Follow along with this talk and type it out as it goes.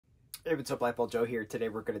Hey, what's up, lightboltjoe here. Today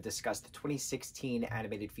we're going to discuss the 2016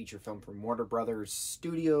 animated feature film from Warner Brothers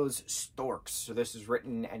Studios, Storks. So this is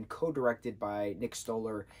written and co-directed by Nick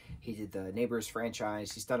Stoller. He did the Neighbors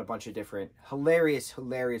franchise. He's done a bunch of different hilarious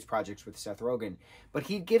projects with Seth Rogen. But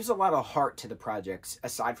he gives a lot of heart to the projects,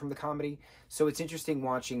 aside from the comedy. So it's interesting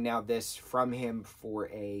watching now this from him for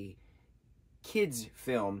a kids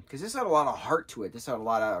film, because this had a lot of heart to it. This had a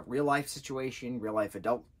lot of real-life situation, real-life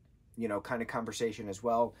adult, kind of conversation as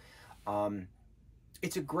well.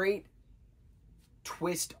 It's a great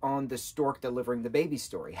twist on the stork delivering the baby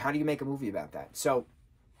story. How do you make a movie about that? So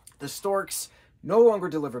the storks no longer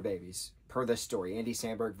deliver babies, per this story. Andy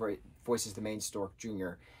Samberg voices the main stork,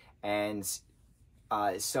 Junior. And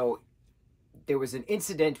so there was an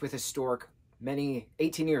incident with a stork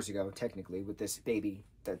 18 years ago, technically, with this baby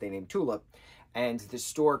that they named Tulip. And the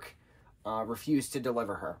stork refused to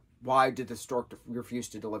deliver her. Why did the stork refuse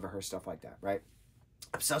to deliver her? Stuff like that, right?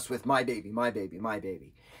 Obsessed with my baby, my baby, my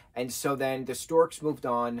baby. And so then the storks moved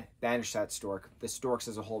on, banished that stork. The storks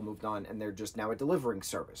as a whole moved on, and they're just now a delivering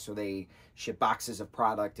service. So they ship boxes of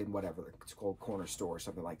product in whatever, it's called corner store or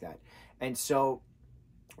something like that. And so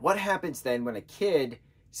what happens then when a kid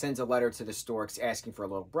sends a letter to the storks asking for a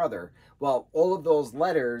little brother? Well, all of those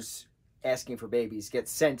letters asking for babies get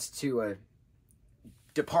sent to a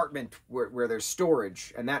department where there's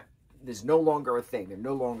storage, and that is no longer a thing. They're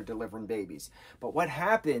no longer delivering babies. But what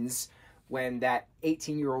happens when that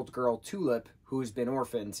 18-year-old girl, Tulip, who's been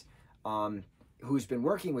orphaned, who's been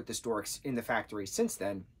working with the storks in the factory since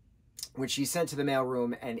then, when she's sent to the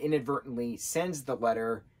mailroom and inadvertently sends the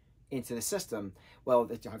letter into the system, well,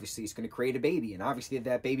 obviously it's going to create a baby, and obviously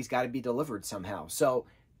that baby's got to be delivered somehow. So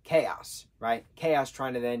chaos, right? Chaos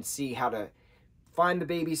trying to then see how to find the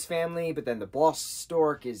baby's family, but then the boss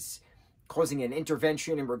stork is causing an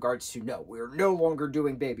intervention in regards to, no, we're no longer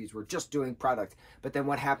doing babies, we're just doing product. But then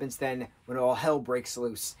what happens then when all hell breaks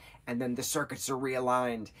loose, and then the circuits are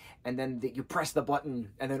realigned, and then you press the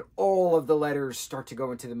button, and then all of the letters start to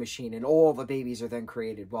go into the machine, and all the babies are then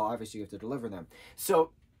created. Well, obviously you have to deliver them.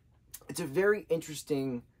 So it's a very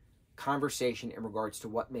interesting conversation in regards to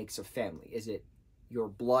what makes a family. Is it your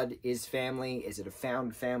blood is family? Is it a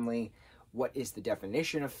found family? What is the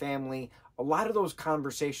definition of family? A lot of those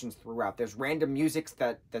conversations throughout. There's random music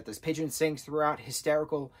that this pigeon sings throughout,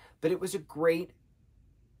 hysterical, but it was a great,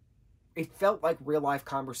 it felt like real life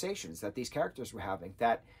conversations that these characters were having,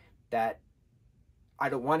 that I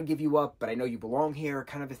don't want to give you up, but I know you belong here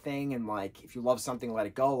kind of a thing, and like, if you love something, let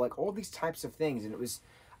it go, like all these types of things. And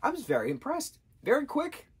I was very impressed. Very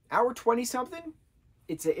quick, hour 20 something.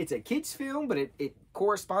 It's a kid's film, but it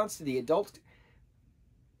corresponds to the adult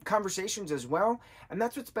conversations as well. And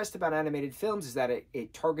that's what's best about animated films, is that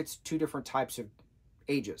it targets two different types of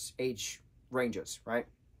age ranges, right?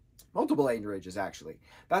 Multiple age ranges, actually.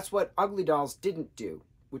 That's what Ugly Dolls didn't do,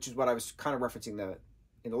 which is what I was kind of referencing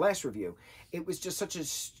in the last review. It was just such a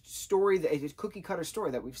story, a cookie cutter story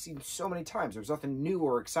that we've seen so many times. There was nothing new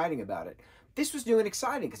or exciting about it. This was new and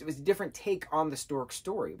exciting because it was a different take on the stork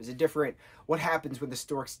story. It was a different, what happens when the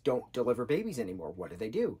storks don't deliver babies anymore? What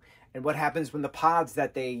do? And what happens when the pods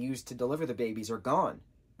that they use to deliver the babies are gone?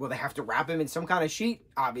 Well, they have to wrap them in some kind of sheet,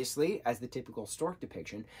 obviously, as the typical stork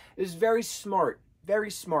depiction. It was very smart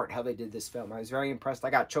how they did this film. I was very impressed. I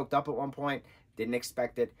got choked up at one point, didn't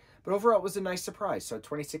expect it. But overall, it was a nice surprise. So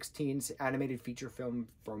 2016's animated feature film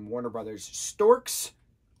from Warner Brothers, Storks.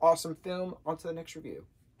 Awesome film. On to the next review.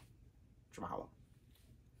 Mahalo.